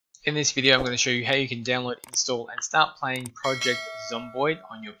In this video, I'm going to show you how you can download, install, and start playing Project Zomboid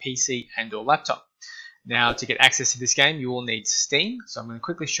on your PC and or laptop. Now, to get access to this game, you will need Steam, so I'm going to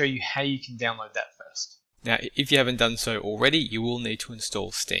quickly show you how you can download that first. Now, if you haven't done so already, you will need to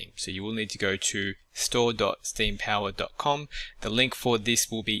install Steam. So you will need to go to store.steampower.com. The link for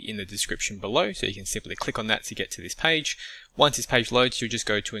this will be in the description below, so you can simply click on that to get to this page. Once this page loads, you'll just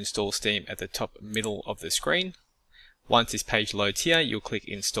go to install Steam at the top middle of the screen. Once this page loads here, you'll click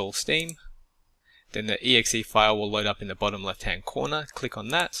Install Steam. Then the exe file will load up in the bottom left hand corner. Click on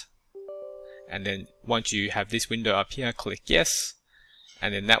that. And then once you have this window up here, click Yes.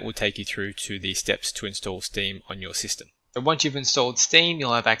 And then that will take you through to the steps to install Steam on your system. So once you've installed Steam,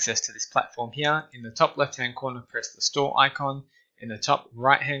 you'll have access to this platform here. In the top left hand corner, press the store icon. In the top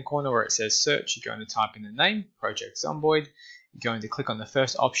right hand corner where it says search, you're going to type in the name, Project Zomboid. You're going to click on the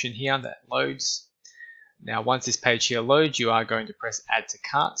first option here that loads. Now once this page here loads, you are going to press add to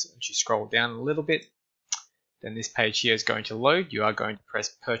cart. Once you scroll down a little bit, then this page here is going to load. You are going to press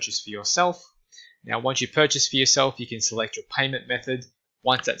purchase for yourself. Now once you purchase for yourself, you can select your payment method.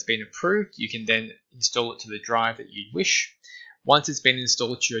 Once that's been approved, you can then install it to the drive that you wish. Once it's been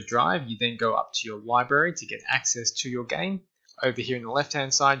installed to your drive, you then go up to your library to get access to your game. Over here on the left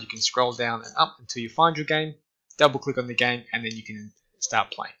hand side, you can scroll down and up until you find your game, double click on the game, and then you can start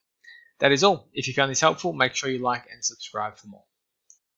playing. That is all. If you found this helpful, make sure you like and subscribe for more.